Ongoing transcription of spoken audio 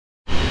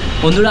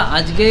বন্ধুরা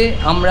আজকে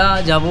আমরা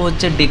যাব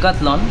হচ্ছে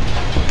ডেকাথলন।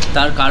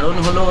 তার কারণ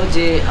হলো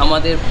যে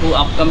আমাদের খুব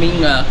আপকামিং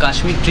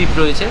কাশ্মীর ট্রিপ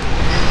রয়েছে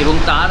এবং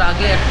তার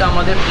আগে একটা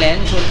আমাদের প্ল্যান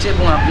চলছে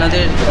এবং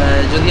আপনাদের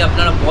যদি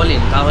আপনারা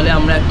বলেন তাহলে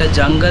আমরা একটা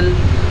জঙ্গল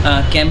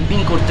ক্যাম্পিং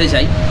করতে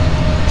চাই,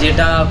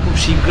 যেটা খুব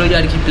শীঘ্রই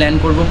আর কি প্ল্যান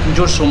করব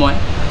পুজোর সময়।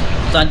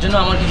 তার জন্য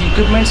আমার কিছু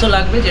ইকুইপমেন্টসও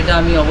লাগবে, যেটা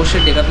আমি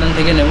অবশ্যই ডেকাথলন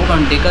থেকে নেব,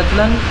 কারণ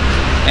ডেকাথলন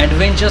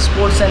অ্যাডভেঞ্চার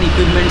স্পোর্টস অ্যান্ড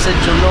ইকুইপমেন্টসের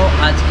জন্য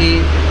আজকে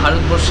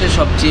ভারতবর্ষের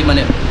সবচেয়ে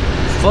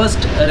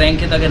ফার্স্ট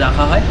র্যাঙ্কে তাকে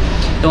রাখা হয়।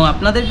 এবং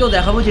আপনাদেরকেও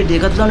দেখাবো যে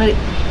ডেকাথলনের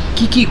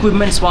কী কী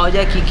ইকুইপমেন্টস পাওয়া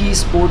যায়, কী কী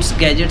স্পোর্টস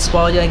গ্যাজেটস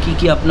পাওয়া যায়, কী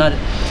কী আপনার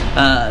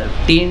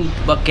টেন্ট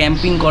বা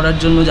ক্যাম্পিং করার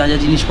জন্য যা যা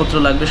জিনিসপত্র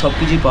লাগবে সব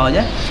কিছুই পাওয়া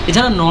যায়।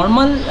 এছাড়া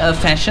নর্মাল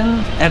ফ্যাশন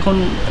এখন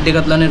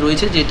ডেকাথলনে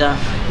রয়েছে, যেটা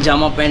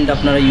জামা প্যান্ট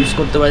আপনারা ইউজ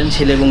করতে পারেন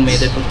ছেলে এবং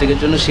মেয়েদের প্রত্যেকের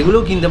জন্য,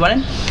 সেগুলোও কিনতে পারেন।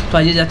 তো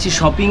আজকে যাচ্ছি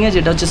শপিংয়ে,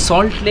 যেটা হচ্ছে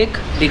সল্ট লেক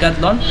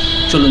ডেকাথলন।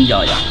 চলুন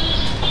যাওয়া যাক।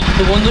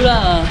 তো বন্ধুরা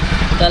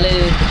তাহলে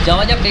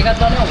যাওয়া যাক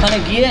ডেকাথলনে, ওখানে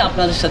গিয়ে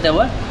আপনাদের সাথে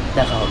আবার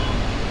দেখা হবে।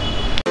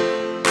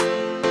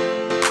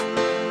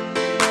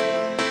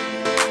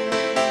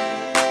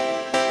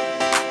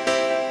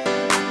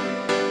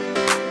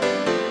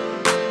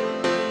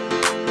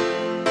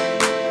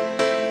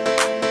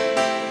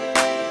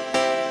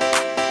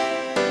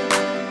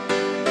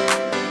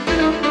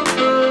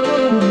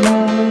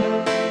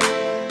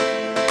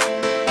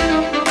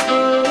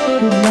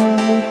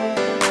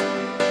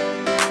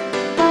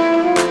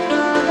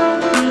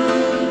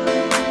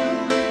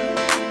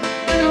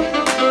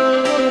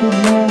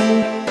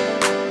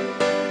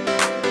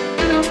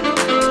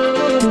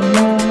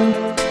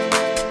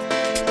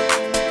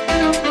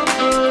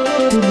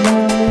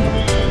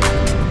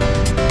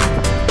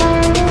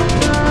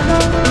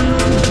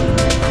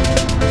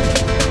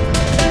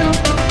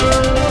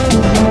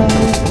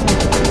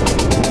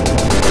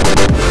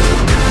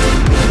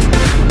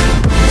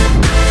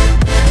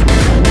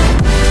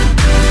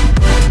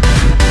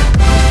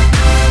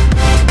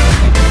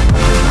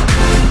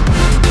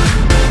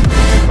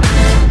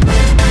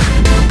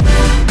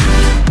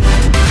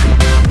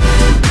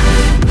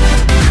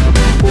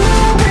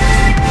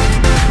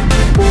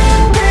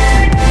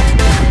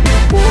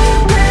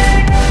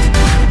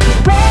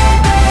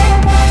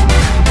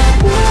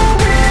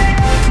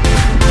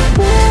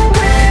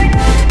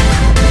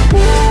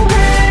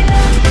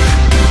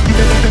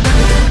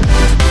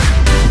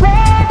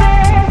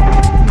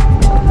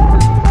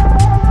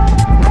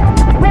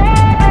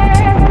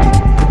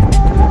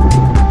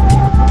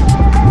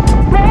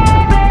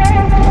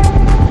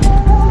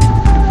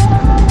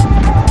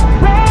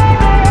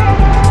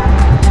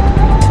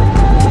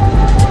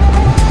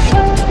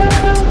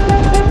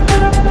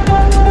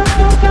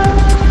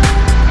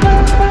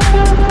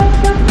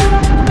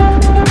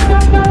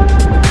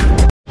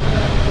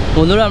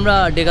 বন্ধুরা আমরা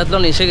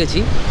ডেকাথলন এসে গেছি,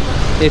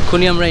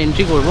 এক্ষুনি আমরা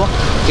এন্ট্রি করব।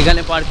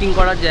 এখানে পার্কিং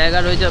করার জায়গা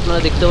রয়েছে, আপনারা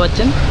দেখতে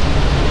পাচ্ছেন।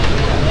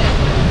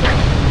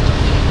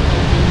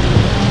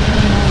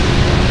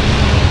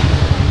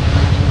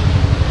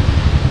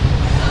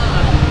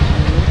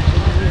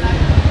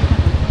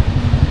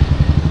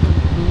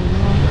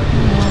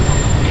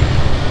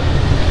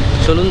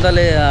 চলুন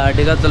তাহলে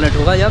ডেকাথলনে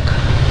ঢোকা যাক।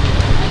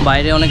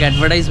 বাইরে অনেক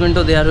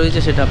অ্যাডভার্টাইজমেন্টও দেওয়া রয়েছে,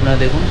 সেটা আপনারা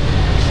দেখুন।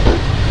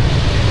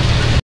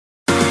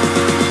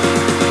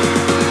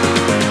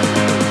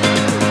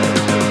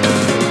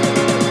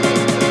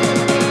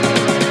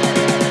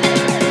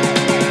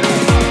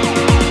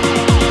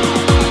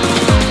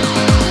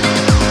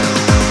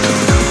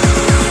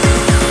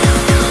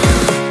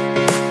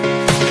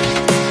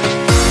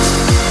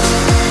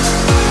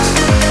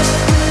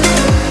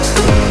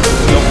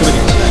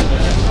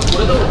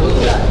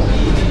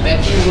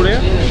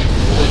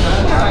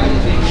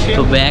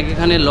 তো ব্যাগ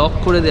এখানে লক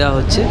করে দেওয়া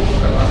হচ্ছে,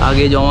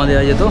 আগে জমা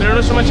দেওয়া যেত।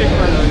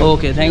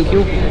 ওকে, থ্যাংক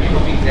ইউ।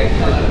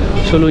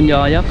 চলুন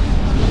যাওয়া যাক।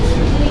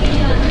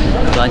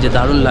 আজ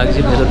দারুণ লাগছে,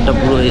 ভেতরটা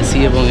পুরো এসি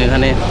এবং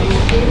এখানে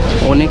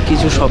অনেক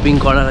কিছু শপিং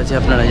করার আছে,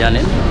 আপনারা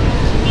জানেন।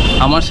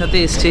 আমার সাথে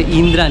এসছে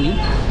ইন্দ্রাণী,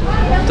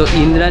 তো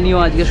ইন্দ্রাণীও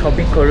আজকে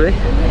শপিং করবে।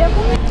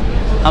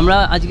 আমরা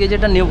আজকে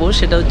যেটা নেব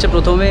সেটা হচ্ছে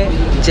প্রথমে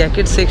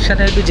জ্যাকেট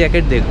সেকশানে একটু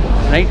জ্যাকেট দেখব,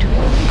 রাইট?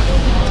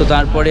 তো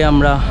তারপরে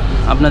আমরা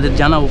আপনাদের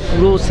জানাবো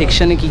পুরো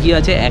সেকশানে কী কী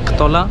আছে,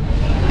 একতলা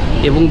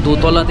এবং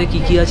দোতলাতে কী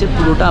কী আছে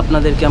পুরোটা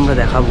আপনাদেরকে আমরা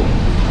দেখাবো,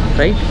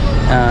 রাইট?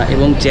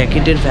 এবং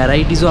জ্যাকেটের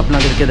ভ্যারাইটিসও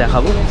আপনাদেরকে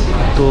দেখাবো।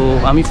 তো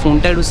আমি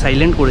ফোনটা একটু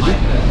সাইলেন্ট করে দিই,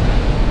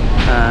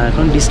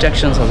 এখন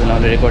ডিস্ট্র্যাকশনস হবে না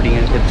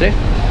রেকর্ডিংয়ের ক্ষেত্রে।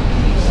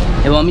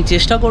 এবং আমি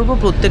চেষ্টা করব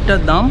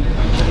প্রত্যেকটার দাম,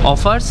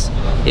 অফার্স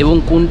এবং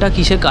কোনটা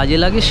কিসে কাজে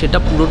লাগে সেটা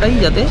পুরোটাই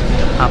যাতে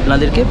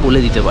আপনাদেরকে বলে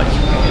দিতে পারি।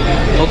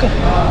 ওকে,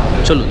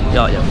 চলুন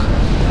যাওয়া যাক।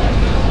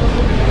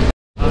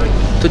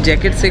 তো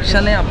জ্যাকেট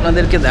সেকশানে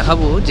আপনাদেরকে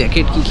দেখাবো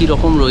জ্যাকেট কী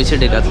রকম রয়েছে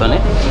ডেকাথলনে।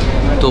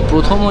 তো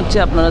প্রথম হচ্ছে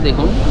আপনারা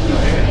দেখুন,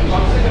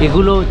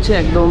 এগুলো হচ্ছে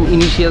একদম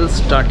ইনিশিয়াল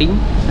স্টার্টিং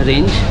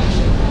রেঞ্জ।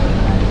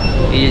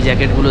 এই যে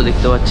জ্যাকেটগুলো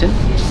দেখতে পাচ্ছেন,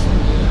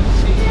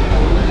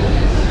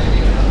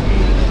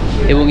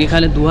 এবং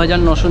এখানে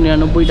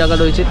 2999 টাকা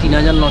রয়েছে,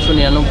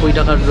 3999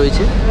 টাকার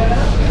রয়েছে।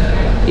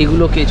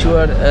 এগুলো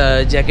কেচুয়ার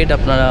জ্যাকেট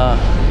আপনারা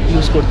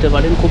ইউজ করতে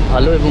পারেন, খুব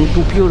ভালো, এবং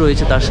টুপিও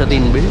রয়েছে তার সাথে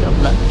ইনবিল্ড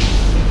আপনার।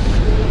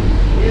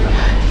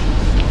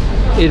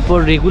 এরপর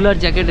রেগুলার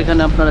জ্যাকেট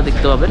এখানে আপনারা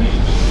দেখতে পাবেন,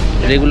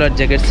 রেগুলার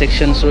জ্যাকেট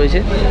সেকশনস রয়েছে,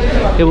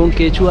 এবং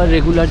কেচুয়ার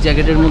রেগুলার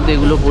জ্যাকেটের মধ্যে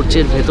এগুলো পড়ছে।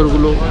 এর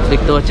ভেতরগুলো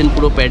দেখতে পাচ্ছেন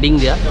পুরো প্যাডিং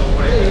দেওয়া।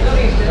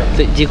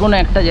 তো যে কোনো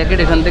একটা জ্যাকেট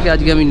এখান থেকে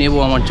আজকে আমি নেব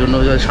আমার জন্য,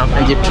 সামনে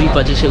যে ট্রিপ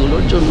আছে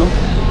সেগুলোর জন্য।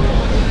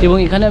 এবং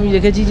এখানে আমি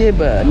দেখেছি যে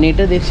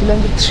নেটে দেখছিলাম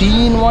যে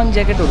 3-in-1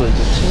 জ্যাকেটও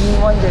রয়েছে।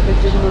 3-in-1 জ্যাকেট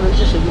যেগুলো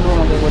রয়েছে সেগুলো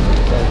আমাকে বলতে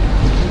চাই।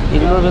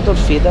 এগুলোর ভেতর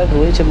ফেদার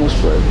রয়েছে most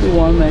probably,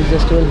 worm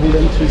adjustable hood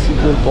and 3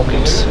 sequel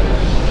Pockets.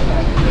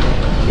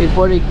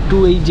 এরপর একটু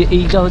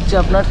এইটা হচ্ছে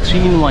আপনার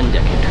 3-in-1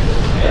 জ্যাকেট,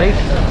 রাইট?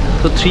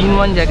 তো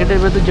 3-in-1 জ্যাকেটের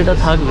ভেতর যেটা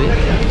থাকবে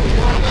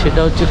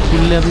সেটা হচ্ছে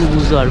খুললে আপনি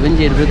বুঝতে পারবেন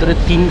যে এর ভেতরে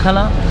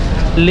 3খানা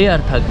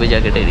লেয়ার থাকবে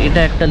জ্যাকেটের। এটা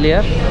একটা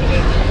লেয়ার,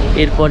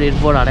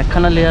 এরপর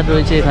আরেকখানা লেয়ার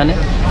রয়েছে এখানে,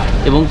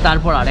 এবং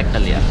তারপর আরেকটা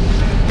লেয়ার।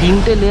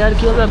 3টে লেয়ার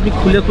কী হবে, আপনি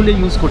খুলে খুলে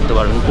ইউজ করতে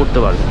পারবেন,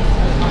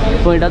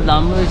 তো এটার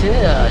দাম রয়েছে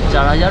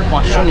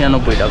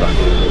 4,599 টাকা।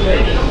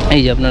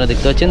 এই যে আপনারা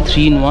দেখতে পাচ্ছেন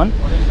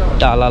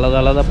 3-in-1টা আলাদা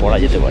আলাদা পরা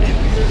যেতে পারে।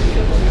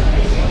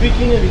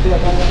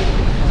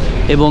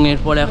 এবং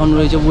এরপর এখন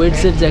রয়েছে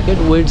ওয়েটসের জ্যাকেট।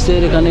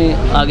 ওয়েটসের এখানে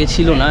আগে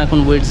ছিল না, এখন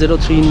ওয়েটসেরও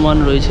 3-in-1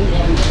 রয়েছে,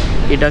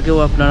 এটাকেও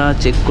আপনারা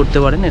চেক করতে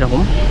পারেন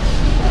এরকম।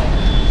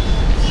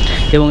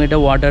 এবং এটা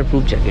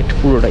ওয়াটারপ্রুফ জ্যাকেট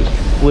পুরোটাই,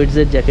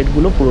 ওয়েটসের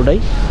জ্যাকেটগুলো পুরোটাই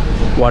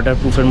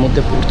ওয়াটারপ্রুফের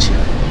মধ্যে পড়ছে।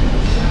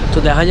 তো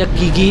দেখা যাক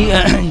কী কী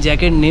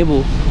জ্যাকেট নেব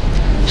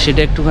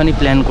সেটা একটুখানি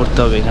প্ল্যান করতে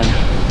হবে এখানে,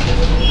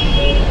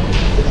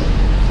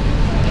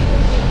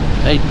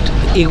 রাইট?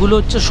 এগুলো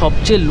হচ্ছে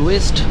সবচেয়ে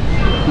লোয়েস্ট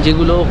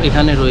যেগুলো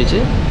এখানে রয়েছে,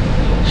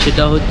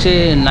 সেটা হচ্ছে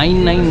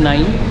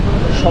 999,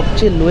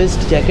 সবচেয়ে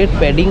লোয়েস্ট জ্যাকেট,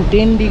 প্যাডিং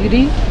 10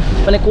 ডিগ্রি।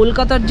 মানে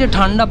কলকাতার যে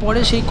ঠান্ডা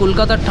পড়ে সেই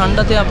কলকাতার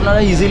ঠান্ডাতে আপনারা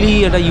ইজিলি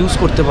এটা ইউজ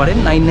করতে পারেন।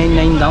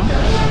 999 দাম,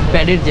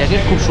 প্যাডের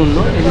জ্যাকেট, খুব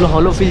সুন্দর। এগুলো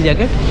হলোফিল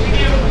জ্যাকেট,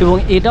 এবং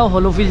এটাও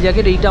হলোফিল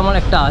জ্যাকেট। এইটা আমার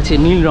একটা আছে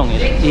নীল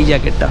রঙের এই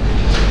জ্যাকেটটা,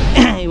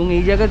 এবং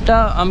এই জ্যাকেটটা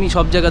আমি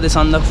সব জায়গাতে,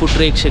 সান্দাক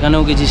ফুটরেক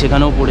সেখানেও গেছি,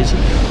 সেখানেও পড়েছি,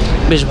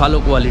 বেশ ভালো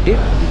কোয়ালিটির,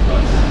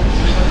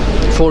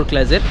 4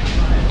 ক্লাসের।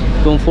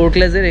 এবং 4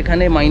 ক্লাসের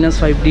এখানে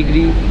 -5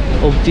 ডিগ্রি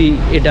অবধি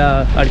এটা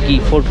আর কি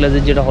 4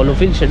 ক্লাসের যেটা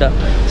হলোফিল সেটা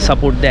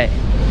সাপোর্ট দেয়,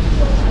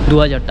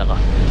 2000 টাকা।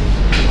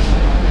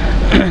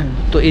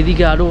 তো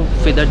এদিকে আরও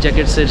ফেদার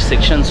জ্যাকেটসের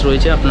সেকশনস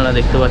রয়েছে আপনারা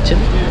দেখতে পাচ্ছেন।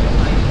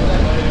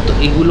 তো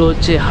এগুলো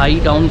হচ্ছে হাই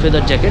ডাউন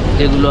ফেদার জ্যাকেট,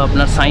 যেগুলো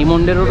আপনার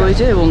সাইমন্ডেরও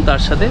রয়েছে, এবং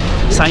তার সাথে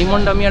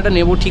সাইমন্ড আমি একটা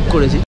নেব ঠিক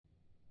করেছি।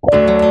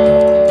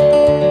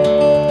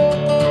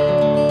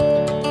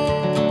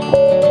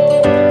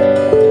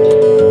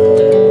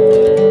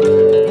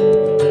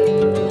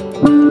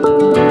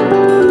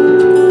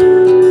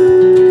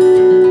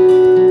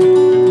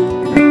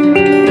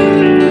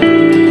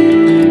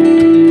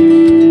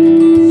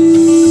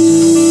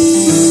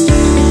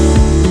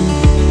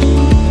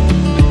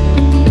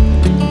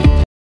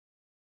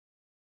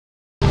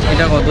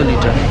 কত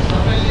লিটার?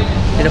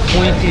 এটা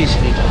 35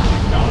 লিটার,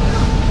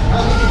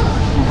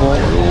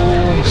 বড়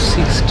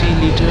 60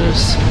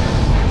 লিটার্স।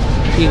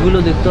 এগুলো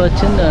দেখতে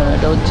পাচ্ছেন,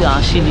 এটা হচ্ছে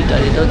 80 লিটার,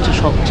 এটা হচ্ছে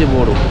সবচেয়ে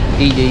বড়।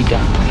 এই যে এইটা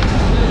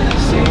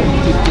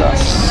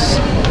 70+,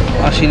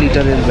 80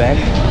 লিটারের ব্যাগ।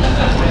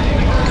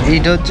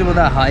 এইটা হচ্ছে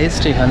বোধহয়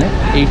হাইয়েস্ট এখানে,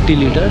 80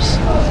 লিটার্স,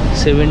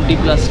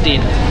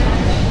 70+10।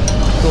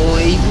 তো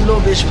এইগুলো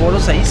বেশ বড়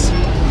সাইজ,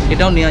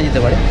 এটাও নেওয়া যেতে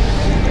পারে।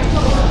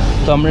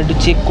 তো আমরা একটু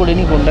চেক করে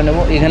নিই কোনটা নেব।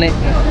 এখানে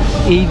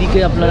এই দিকে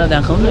আপনারা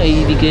দেখুন, এই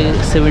দিকে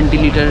 70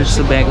 লিটার্স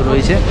ব্যাগ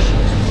রয়েছে।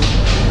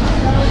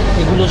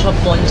 এগুলো সব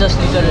 50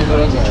 লিটারের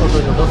রয়েছে, ছোটো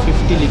ছোটো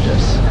 50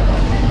 লিটার্স,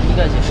 ঠিক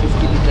আছে,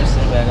 50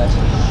 লিটার্সের ব্যাগ আছে।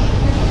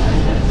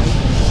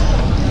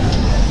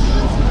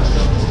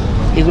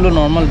 এগুলো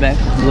নর্মাল ব্যাগ,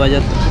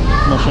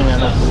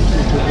 2999।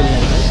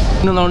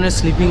 বিভিন্ন ধরনের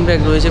স্লিপিং ব্যাগ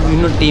রয়েছে,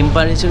 বিভিন্ন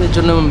টেম্পারেচারের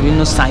জন্য এবং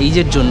বিভিন্ন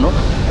সাইজের জন্য।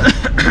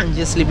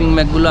 যে স্লিপিং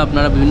ব্যাগগুলো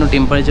আপনারা বিভিন্ন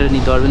টেম্পারেচারে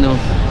নিতে পারবেন, এবং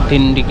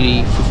 10 ডিগ্রি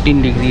 15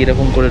 ডিগ্রি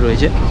এরকম করে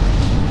রয়েছে।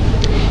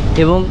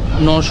 এবং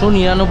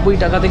 999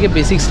 টাকা থেকে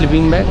বেসিক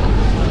স্লিপিং ব্যাগ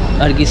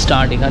আর কি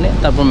স্টার্ট এখানে।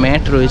 তারপর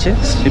ম্যাট রয়েছে,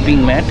 sleeping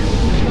mat,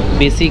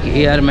 basic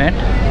air mat,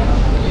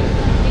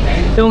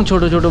 এবং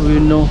ছোট ছোট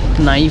বিভিন্ন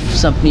নাইফস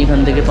আপনি এখান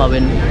থেকে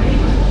পাবেন।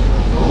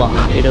 বাহ,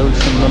 এটাও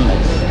সুন্দর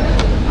নাইফ,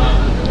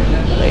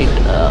 রাইট?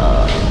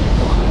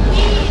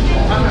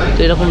 তো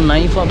এরকম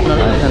নাইফ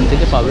আপনারা এখান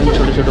থেকে পাবেন,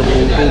 ছোটো ছোটো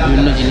কৌটো,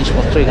 বিভিন্ন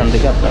জিনিসপত্র এখান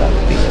থেকে আপনারা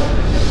পেয়ে যাবেন।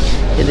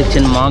 এ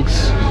দেখছেন মাস্ক,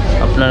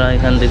 আপনারা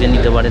এখান থেকে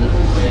নিতে পারেন।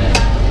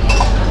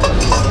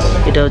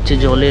 এটা হচ্ছে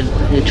জলের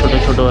ছোট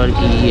ছোট আর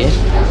কি ইয়ে,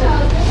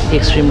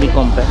 এক্সট্রিমলি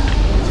কম্প্যাক্ট।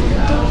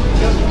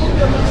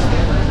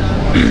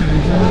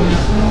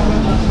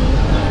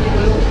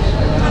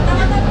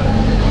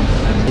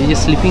 এই যে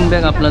স্লিপিং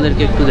ব্যাগ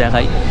আপনাদেরকে একটু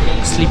দেখাই।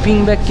 স্লিপিং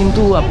ব্যাগ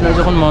কিন্তু আপনারা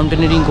যখন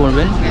মাউন্টেনিয়ারিং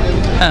করবেন,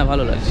 হ্যাঁ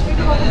ভালো লাগছে,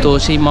 তো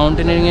সেই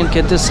মাউন্টেনিয়ারিংয়ের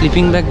ক্ষেত্রে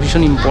স্লিপিং ব্যাগ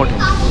ভীষণ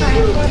ইম্পর্টেন্ট।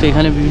 তো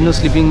এখানে বিভিন্ন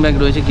স্লিপিং ব্যাগ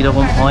রয়েছে,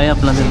 কীরকম হয়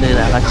আপনাদের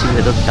দেখাচ্ছি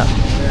ভেতরটা,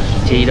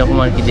 যে এইরকম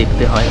আর কি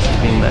দেখতে হয়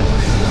স্লিপিং ব্যাগ,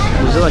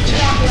 বুঝতে পারছেন?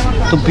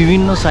 তো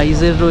বিভিন্ন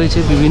সাইজের রয়েছে,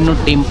 বিভিন্ন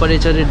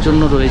টেম্পারেচারের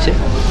জন্য রয়েছে।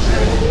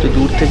 তো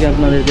দূর থেকে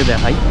আপনাদেরকে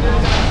দেখাই।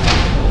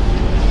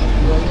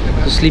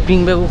 তো স্লিপিং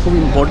ব্যাগও খুব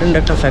ইম্পর্ট্যান্ট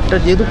একটা ফ্যাক্টর,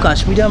 যেহেতু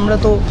কাশ্মীরে আমরা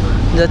তো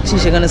যাচ্ছি,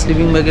 সেখানে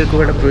স্লিপিং ব্যাগের খুব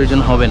একটা প্রয়োজন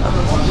হবে না।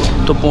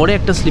 তো পরে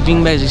একটা স্লিপিং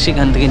ব্যাগ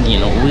সেখান থেকে নিয়ে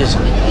নেবো,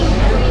 বুঝেছেন।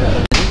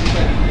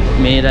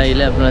 মেয়েরা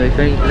এলে আপনারা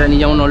দেখতে রানি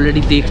যেমন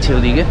অলরেডি দেখছে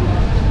ওদিকে।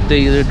 তো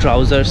এই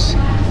ট্রাউজার্স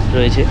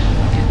রয়েছে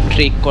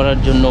ট্রেক করার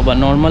জন্য, বা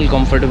নর্মাল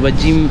কমফোর্টেবল বা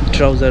জিম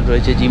ট্রাউজার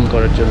রয়েছে, জিম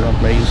করার জন্য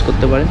আপনারা ইউজ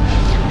করতে পারেন।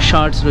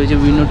 শার্টস রয়েছে,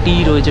 বিভিন্ন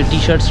রয়েছে, টি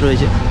শার্টস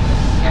রয়েছে।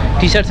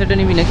 টি শার্ট সেটা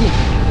নিবি নাকি?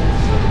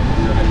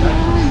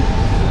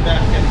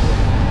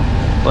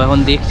 ও এখন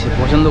দেখছে,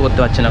 পছন্দ করতে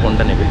পারছে না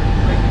কোনটা নেবে।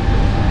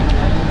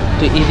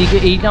 তো এদিকে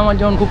এইটা আমার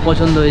যেমন খুব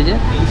পছন্দ হয়েছে,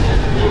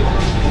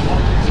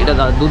 এটা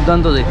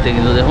দুর্দান্ত দেখতে,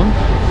 কিন্তু দেখুন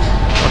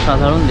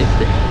অসাধারণ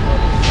দেখতে।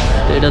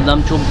 তো এটার দাম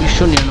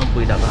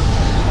 2499 টাকা।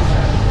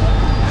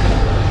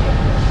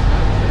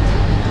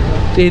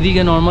 তো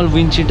এদিকে নর্মাল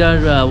উইন্ডশিটার,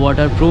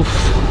 ওয়াটারপ্রুফ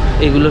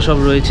এগুলো সব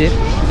রয়েছে।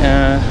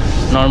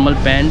 Normal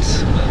pants,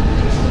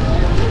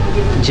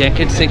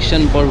 jacket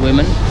section for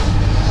women,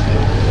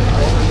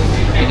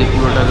 এদিকে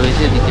পুরোটা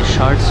রয়েছে। এদিকে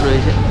শার্টস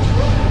রয়েছে,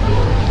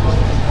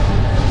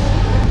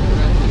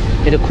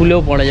 এটা খুলেও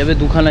পরা যাবে,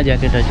 দুখানা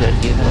জ্যাকেট আছে আর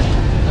কি এখানে,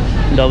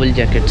 ডাবল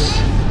জ্যাকেটস।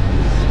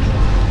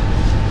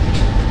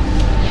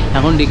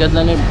 এখন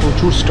ডিক্যাথলনের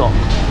প্রচুর স্টক।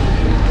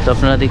 তো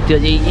আপনারা দেখতে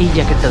পাচ্ছেন এই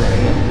জ্যাকেটটা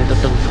দেখেন,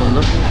 ভেতরটা খুব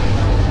সুন্দর।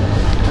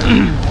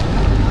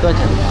 বুঝতে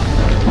পারছেন,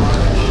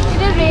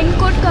 এটা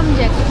রেইনকোট কাম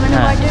জ্যাকেট, মানে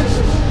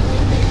ওয়াটারপ্রুফ।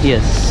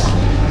 Yes,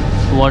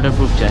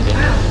 waterproof jacket.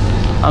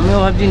 আমিও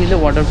ভাবছি নিলে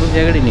ওয়াটারপ্রুফ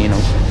জ্যাকেটই নিয়ে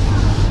নেব।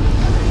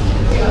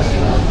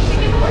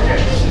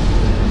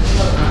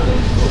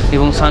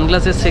 এবং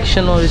সানগ্লাসের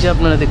সেকশনও রয়েছে,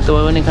 আপনারা দেখতে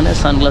পাবেন এখানে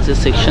সানগ্লাসের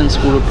সেকশনস,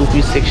 পুরো 2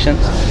 পিস সেকশন।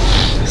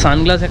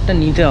 সানগ্লাস একটা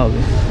নিতে হবে,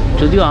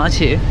 যদিও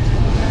আছে,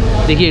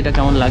 দেখি এটা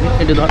কেমন লাগে।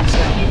 এটা ধর,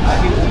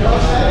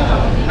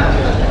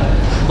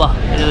 বাহ,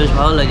 এটা বেশ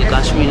ভালো লাগে,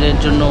 কাশ্মীরের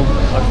জন্য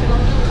পারফেক্ট।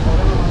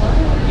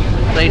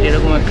 রাইট,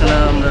 এরকম একটা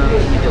আমরা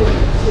নিতে পারি,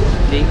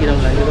 দেখি কীরকম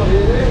লাগে।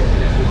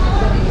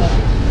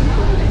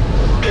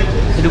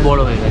 একটু বড়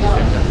হয়ে গেছে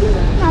প্যান্টটা,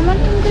 আমার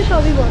তো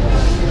সবই বড়।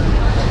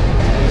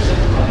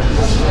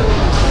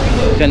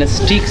 এখানে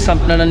স্টিকস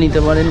আপনারা নিতে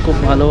পারেন, খুব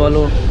ভালো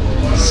ভালো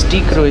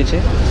স্টিক রয়েছে।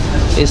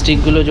 এই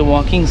স্টিকগুলো যে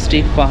ওয়াকিং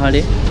স্টিক,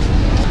 পাহাড়ে।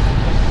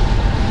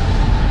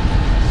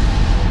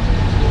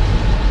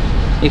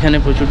 এখানে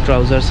প্রচুর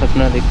ট্রাউজার্স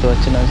আপনারা দেখতে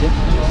পাচ্ছেন আছে।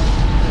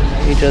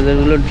 এই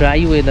ট্রাউজারগুলো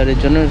ড্রাই ওয়েদারের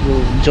জন্য,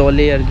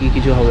 জলে আর কি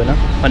কিছু হবে না,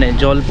 মানে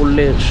জল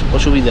পড়লে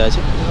অসুবিধা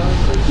আছে।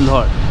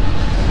 ধর,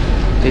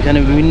 এখানে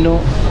বিভিন্ন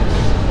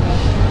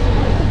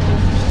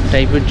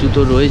টাইপের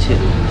জুতো রয়েছে।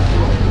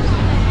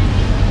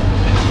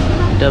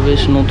 এটা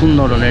বেশ নতুন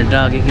ধরনের, এটা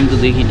আগে কিন্তু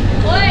দেখিনি।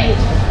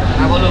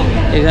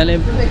 এখানে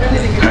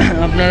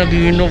আপনারা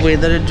বিভিন্ন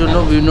ওয়েদারের জন্য,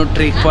 বিভিন্ন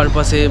ট্রেক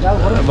পারপাসে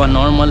বা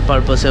নর্মাল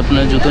পারপাসে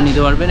আপনারা জুতো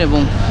নিতে পারবেন,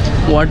 এবং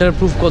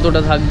ওয়াটারপ্রুফ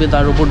কতটা থাকবে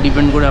তার উপর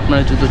ডিপেন্ড করে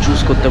আপনারা জুতো চুজ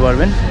করতে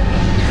পারবেন।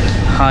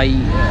 হাই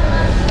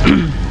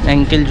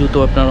অ্যাঙ্কেল জুতো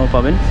আপনারাও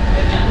পাবেন,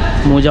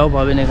 মোজাও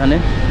পাবেন এখানে।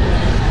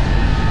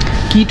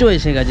 কিটো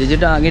এসে গেছে,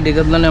 যেটা আগে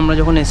ডেকাথলনে আমরা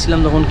যখন এসেছিলাম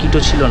তখন কিটো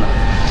ছিল না।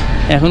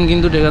 এখন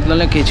কিন্তু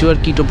ডেকাথলনে কেঁচু আর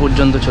কিটো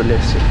পর্যন্ত চলে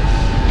এসেছে।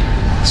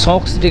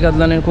 সক্স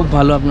ডেকাথলনের খুব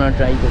ভালো, আপনারা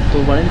ট্রাই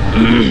করতেও পারেন।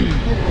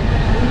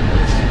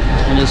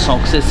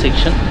 সক্সের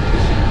সেকশন,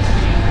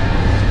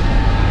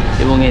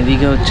 এবং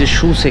এদিকে হচ্ছে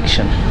শু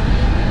সেকশন,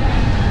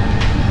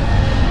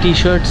 টি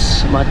শার্টস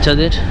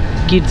বাচ্চাদের,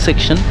 kids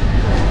section,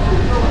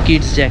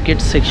 kids jacket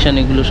section,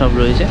 এগুলো সব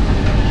রয়েছে।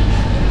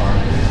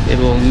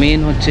 এবং মেন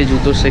হচ্ছে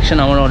জুতোর সেকশন।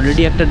 আমার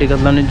অলরেডি একটা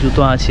ডেকাথলনের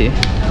জুতো আছে,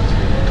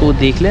 তো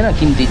দেখলে না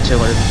কিনতে ইচ্ছা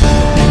করে,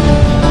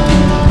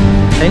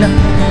 তাই না?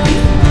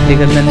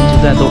 ডেকাথলনের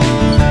জুতো এত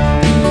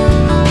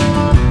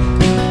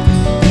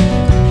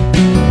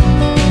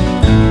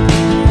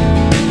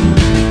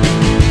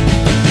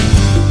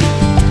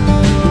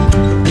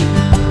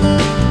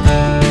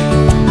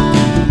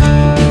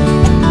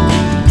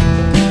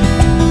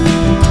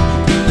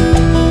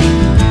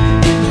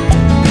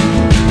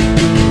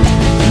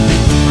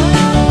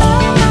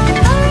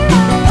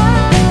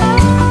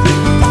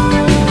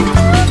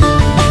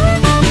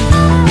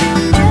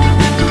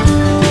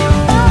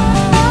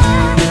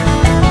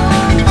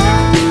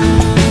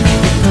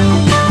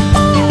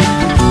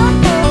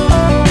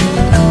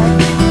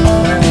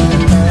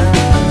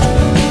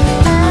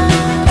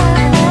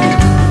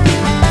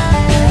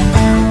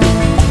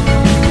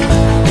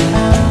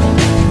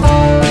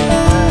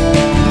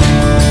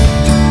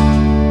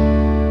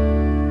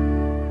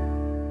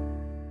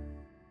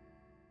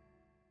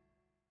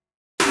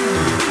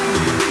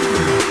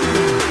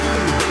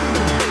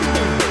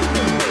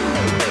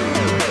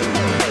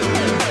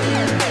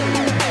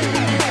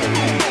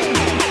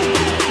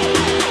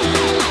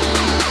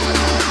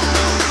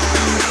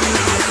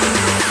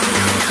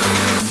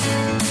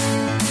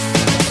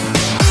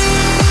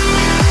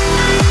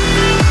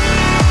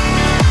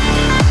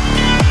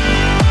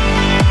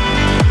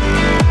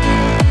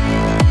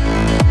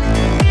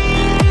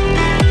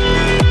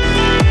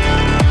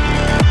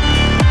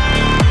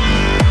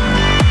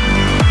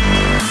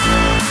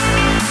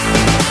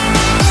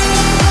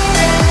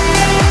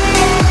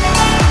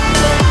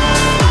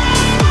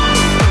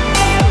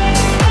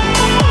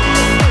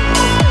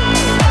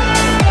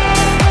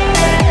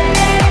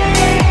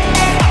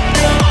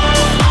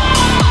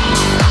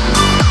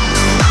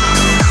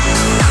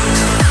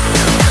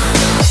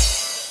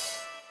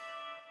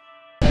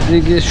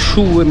এদিকে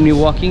শু, এমনি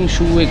ওয়াকিং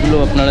শু, এগুলো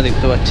আপনারা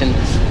দেখতে পাচ্ছেন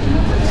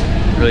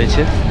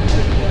রয়েছে।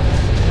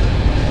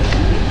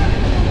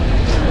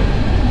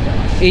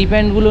 এই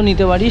প্যান্টগুলো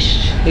নিতে পারিস,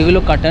 এগুলো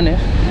কাটানের।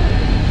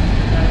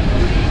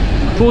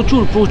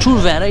 প্রচুর প্রচুর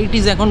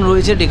ভ্যারাইটিস এখন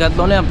রয়েছে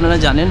ডেকাথলনে। আপনারা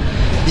জানেন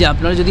যে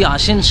আপনারা যদি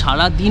আসেন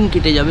সারা দিন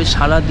কেটে যাবে,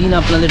 সারা দিন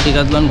আপনাদের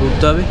ডেকাথলন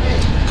ঘুরতে হবে।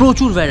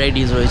 প্রচুর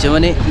ভ্যারাইটিস রয়েছে,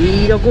 মানে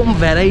এইরকম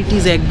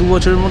ভ্যারাইটিস 1-2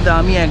 বছরের মধ্যে,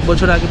 আমি 1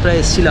 বছর আগে প্রায়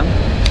এসেছিলাম,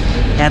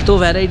 এত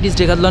ভ্যারাইটিস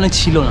ডেকাথলনে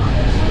ছিল না,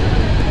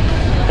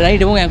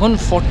 রাইট। এবং এখন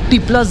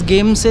 40+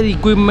 গেমসের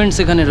ইকুইপমেন্টস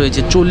এখানে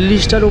রয়েছে।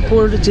 40টার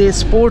ওপর যে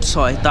স্পোর্টস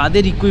হয়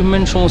তাদের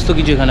ইকুইপমেন্ট সমস্ত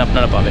কিছু এখানে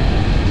আপনারা পাবেন।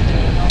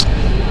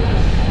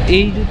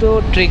 এই জুতো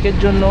ট্রেকের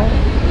জন্য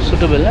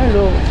সুটেবল না,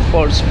 এগুলো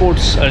ফর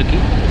স্পোর্টস আর কি,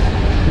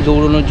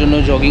 দৌড়ানোর জন্য,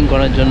 জগিং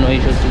করার জন্য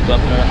এইসব জুতো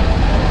আপনারা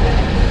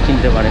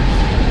কিনতে পারেন,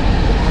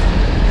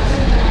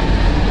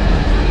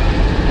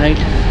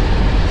 রাইট।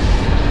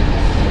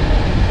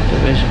 তো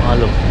বেশ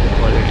ভালো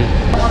কোয়ালিটি।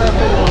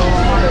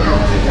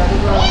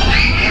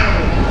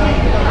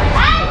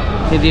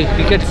 এদিকে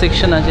ক্রিকেট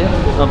সেকশন আছে,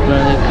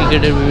 আপনাদের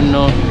ক্রিকেটের বিভিন্ন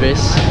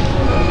ড্রেস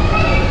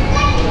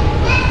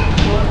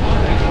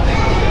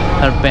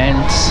আর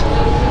প্যান্টস,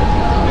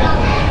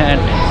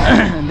 হ্যাট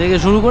থেকে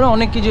শুরু করে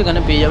অনেক কিছু এখানে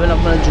পেয়ে যাবেন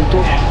আপনারা। জুতো,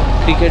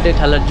 ক্রিকেটে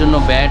খেলার জন্য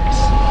ব্যাটস,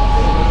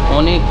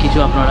 অনেক কিছু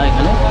আপনারা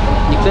এখানে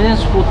দেখতে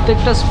পাচ্ছেন।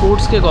 প্রত্যেকটা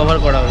স্পোর্টসকে কভার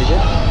করা হয়েছে,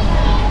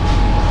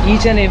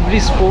 ইচ অ্যান্ড এভরি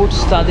স্পোর্টস,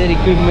 তাদের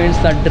ইকুইপমেন্টস,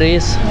 তার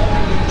ড্রেস,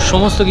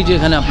 সমস্ত কিছু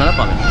এখানে আপনারা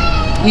পাবেন।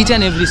 ইচ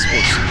অ্যান্ড এভরি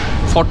স্পোর্টস,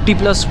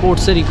 40+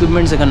 স্পোর্টসের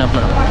ইকুইপমেন্টস এখানে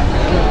আপনারা পাবেন।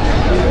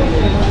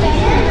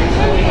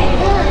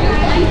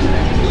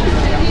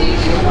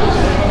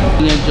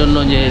 এর জন্য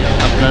যে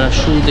আপনারা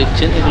শু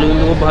দেখছেন, এগুলো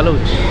কিন্তু খুব ভালো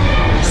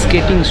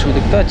স্কেটিং শু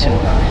দেখতে পাচ্ছেন,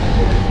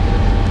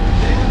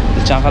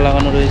 চাকা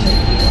লাগানো রয়েছে।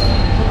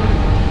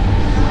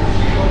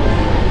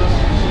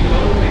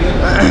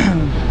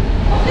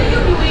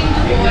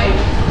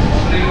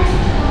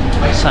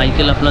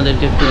 সাইকেল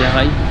আপনাদেরকে একটু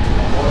দেখাই।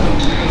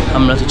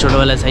 আমরা তো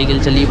ছোটোবেলায় সাইকেল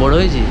চালিয়ে বড়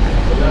হয়েছি,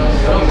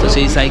 তো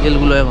সেই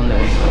সাইকেলগুলো এখন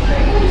দেখুন।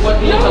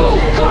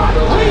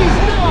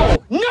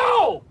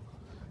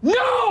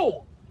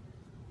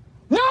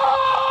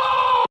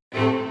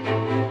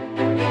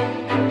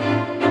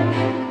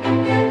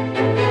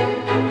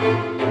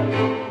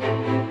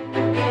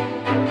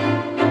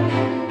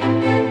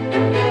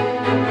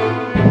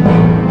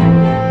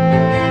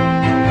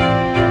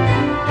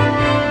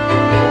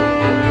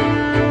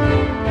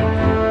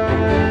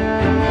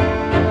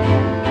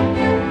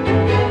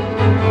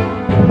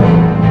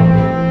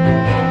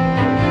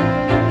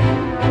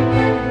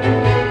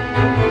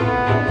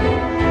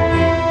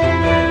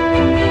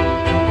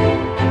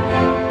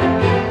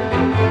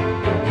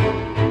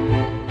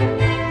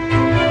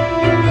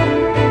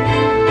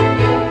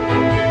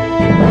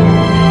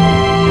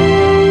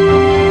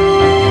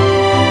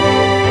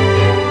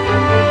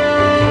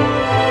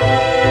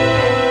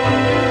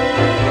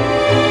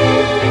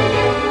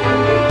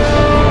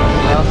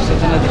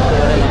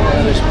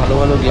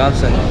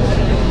 গ্লাভস আছে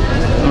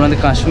আমাদের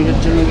কাশ্মীরের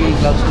জন্য, কি এই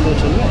গ্লাভসগুলো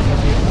চলবে?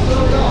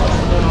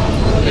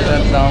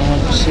 এটার দাম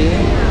হচ্ছে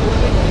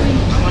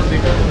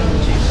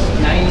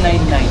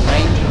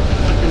 999।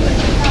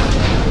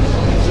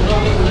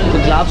 তো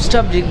গ্লাভসটা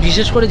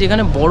বিশেষ করে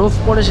যেখানে বরফ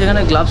পড়ে সেখানে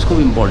গ্লাভস খুব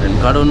ইম্পর্টেন্ট,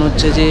 কারণ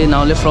হচ্ছে যে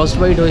নাহলে ফ্রস্ট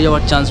বাইট হয়ে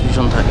যাওয়ার চান্স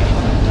ভীষণ থাকে,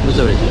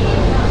 বুঝতে পেরেছি?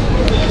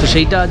 তো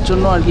সেইটার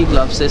জন্য আর কি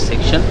গ্লাভসের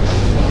সেকশন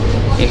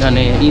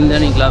এখানে।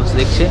 ইন্দ্রাণী গ্লাভস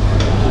দেখছে।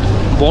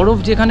 বরফ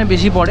যেখানে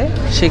বেশি পড়ে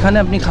সেখানে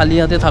আপনি খালি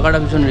হাতে থাকাটা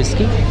ভীষণ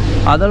রিস্কি,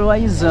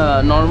 আদারওয়াইজ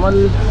নর্মাল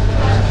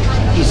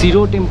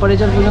 0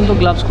 টেম্পারেচার পর্যন্ত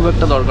গ্লাভস খুব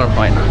একটা দরকার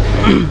হয় না।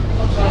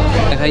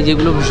 দেখাই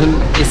যেগুলো ভীষণ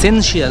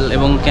এসেনশিয়াল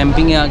এবং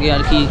ক্যাম্পিংয়ে আগে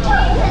আর কি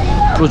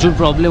প্রচুর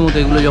প্রবলেম হতো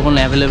এগুলো যখন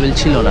অ্যাভেলেবেল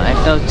ছিল না।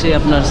 একটা হচ্ছে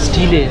আপনার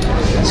স্টিলের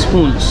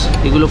স্পুনস,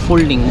 এগুলো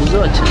ফোল্ডিং, বুঝতে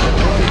পারছেন?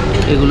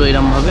 এগুলো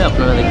এরমভাবে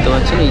আপনারা দেখতে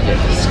পাচ্ছেন, এই যে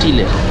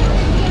স্টিলের।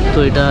 তো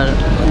এটার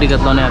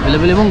ডেকাথলনে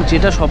অ্যাভেলেবেল। এবং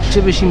যেটা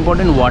সবচেয়ে বেশি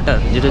ইম্পর্টেন্ট, ওয়াটার,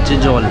 যেটা হচ্ছে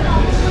জল,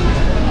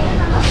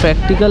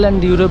 প্র্যাকটিক্যাল অ্যান্ড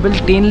ডিউরেবল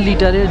 10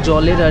 লিটারের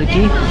জলের আর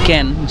কি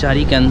ক্যান,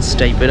 জারি ক্যানস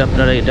টাইপের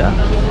আপনারা এটা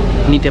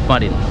নিতে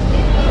পারেন।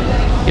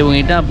 এবং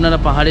এটা আপনারা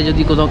পাহাড়ে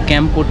যদি কোথাও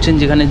ক্যাম্প করছেন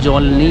যেখানে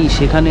জল নেই,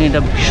 সেখানে এটা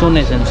ভীষণ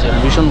এসেন্সিয়াল,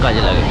 ভীষণ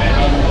কাজে লাগে।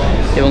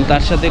 এবং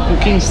তার সাথে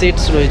কুকিং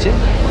সেটস রয়েছে,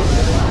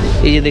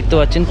 এই যে দেখতে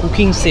পাচ্ছেন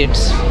কুকিং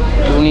সেটস।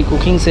 এবং এই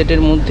কুকিং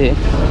সেটের মধ্যে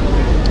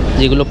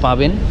যেগুলো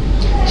পাবেন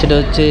সেটা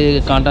হচ্ছে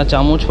কাঁটা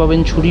চামচ পাবেন,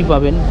 ছুরি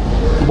পাবেন,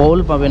 বাউল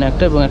পাবেন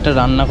একটা, এবং একটা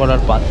রান্না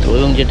করার পাত্র,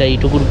 এবং যেটা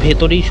এইটুকুর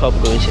ভেতরেই সব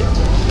রয়েছে।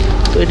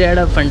 তো এটা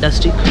একটা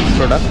ফ্যান্টাস্টিক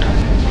প্রোডাক্ট,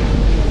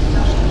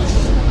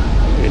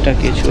 এটা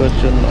কেঁচুয়ার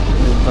জন্য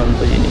দুর্দান্ত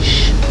জিনিস।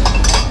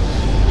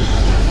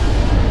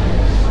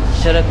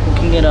 এছাড়া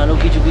কুকিংয়ের আরও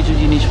কিছু কিছু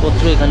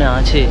জিনিসপত্র এখানে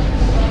আছে,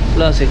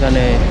 প্লাস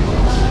এখানে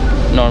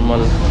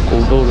নর্মাল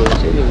কৌটোও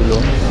রয়েছে যেগুলো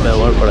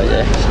ব্যবহার করা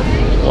যায়,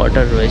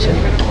 ওয়াটার রয়েছে।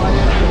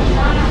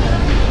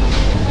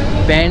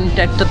 প্যান্ট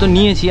একটা তো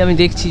নিয়েছি, আমি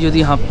দেখছি যদি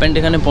হাফ প্যান্ট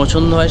এখানে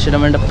পছন্দ হয়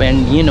সেরকম একটা প্যান্ট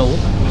নিয়ে নেবো।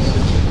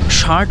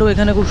 শার্টও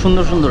এখানে খুব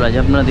সুন্দর সুন্দর আছে,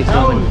 আপনারা দেখতে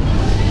পাবেন,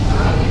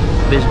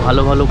 বেশ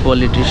ভালো ভালো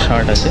কোয়ালিটির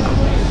শার্ট আছে।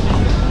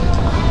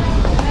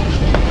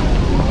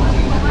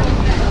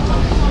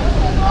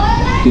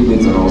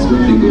 Tickets are also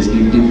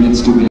requesting tickets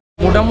to be.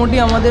 মোটামুটি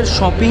আমাদের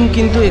শপিং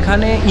কিন্তু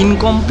এখানে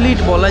ইনকমপ্লিট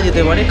বলা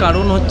যেতে পারে,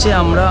 কারণ হচ্ছে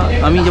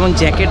আমি যেমন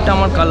জ্যাকেটটা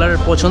আমার কালার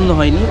পছন্দ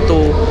হয়নি, তো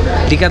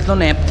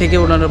ডিক্যাথলন অ্যাপ থেকে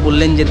ওনারা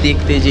বললেন যে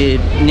দেখতে যে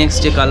নেক্সট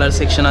যে কালার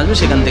সেকশন আসবে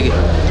সেখান থেকে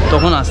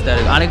তখন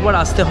আরেকবার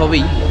আসতে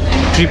হবেই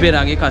ট্রিপের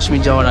আগে,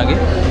 কাশ্মীর যাওয়ার আগে।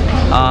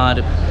 আর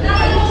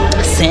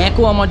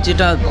স্যাকও আমার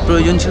যেটা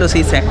প্রয়োজন ছিল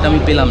সেই স্যাকটা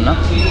আমি পেলাম না।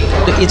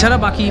 তো এছাড়া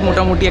বাকি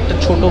মোটামুটি একটা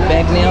ছোট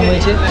ব্যাগ নেওয়া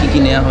হয়েছে, কী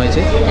নেওয়া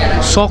হয়েছে,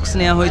 সক্স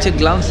নেওয়া হয়েছে,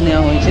 গ্লাভস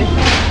নেওয়া হয়েছে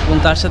এবং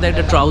তার সাথে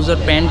একটা ট্রাউজার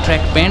প্যান্ট,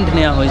 ট্র্যাক প্যান্ট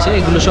নেওয়া হয়েছে,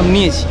 এগুলো সব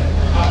নিয়েছি।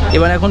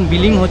 এবার এখন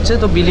বিলিং হচ্ছে,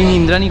 তো বিলিং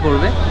ইন্দ্রাণী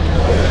করবে,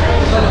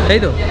 তাই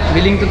তো?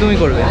 বিলিং তো তুমি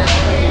করবে,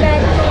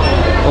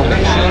 ওকে।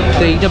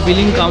 তো এইটা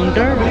বিলিং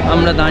কাউন্টার,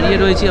 আমরা দাঁড়িয়ে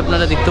রয়েছি,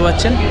 আপনারা দেখতে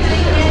পাচ্ছেন।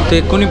 তো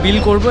এক্ষুনি বিল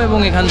করব এবং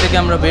এখান থেকে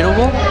আমরা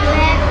বেরোবো।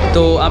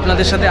 তো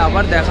আপনাদের সাথে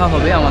আবার দেখা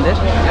হবে আমাদের,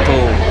 তো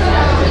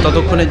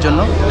ততক্ষণের জন্য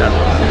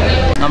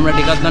আমরা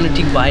ডেকাথলনের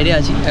ঠিক বাইরে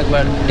আছি,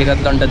 একবার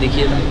ডেকাথলনটা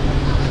দেখিয়ে দাও।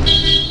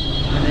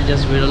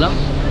 জাস্ট বেরোলাম,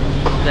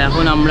 তো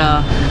এখন আমরা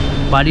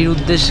বাড়ির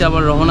উদ্দেশ্যে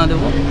আবার রওনা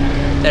দেবো।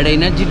 একটা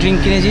এনার্জি ড্রিঙ্ক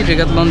কিনেছি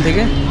ডেকাথলন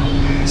থেকে,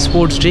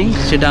 স্পোর্টস ড্রিঙ্ক,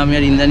 সেটা আমি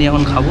আর ইন্দ্রাণী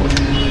এখন খাবো।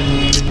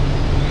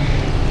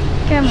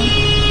 কেমন?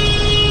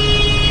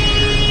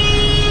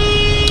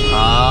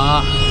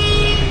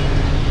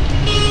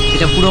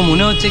 এটা পুরো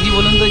মনে হচ্ছে কি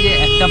বলুন তো, যে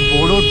একটা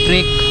বড়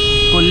ট্রেক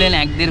করলেন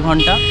 1-1.5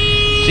 ঘন্টা,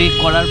 ট্রেক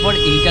করার পর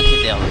এইটা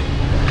খেতে হবে,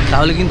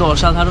 তাহলে কিন্তু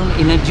অসাধারণ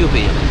এনার্জিও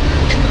পেয়ে যাবে।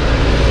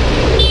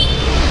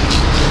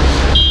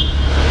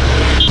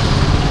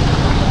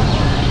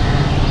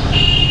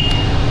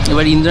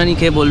 এবার ইন্দ্রাণী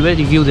খেয়ে বলবে,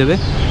 রিভিউ দেবে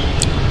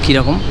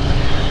কীরকম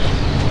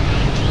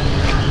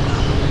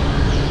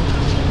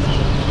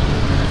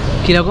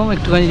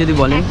একটুখানি যদি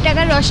বলেন। 1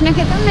 টাকার রসনা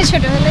খেতাম না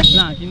ছোটবেলায়,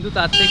 না কিন্তু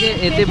তার থেকে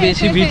এতে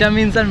বেশি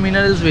ভিটামিনস আর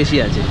মিনারেলস বেশি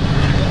আছে।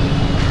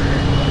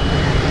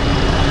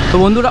 তো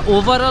বন্ধুরা,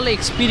 overall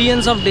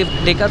experience of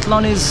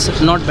Decathlon is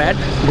not bad,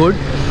 good.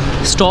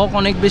 Stock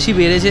অনেক বেশি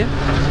বেড়েছে,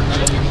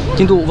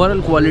 কিন্তু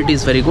overall quality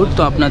is very good.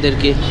 তো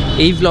আপনাদেরকে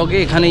এই ভ্লগে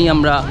এখানেই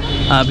আমরা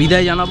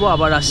বিদায় জানাবো,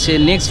 আবার আসছে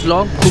নেক্সট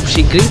ভ্লগ খুব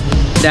শীঘ্রই,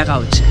 দেখা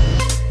হচ্ছে।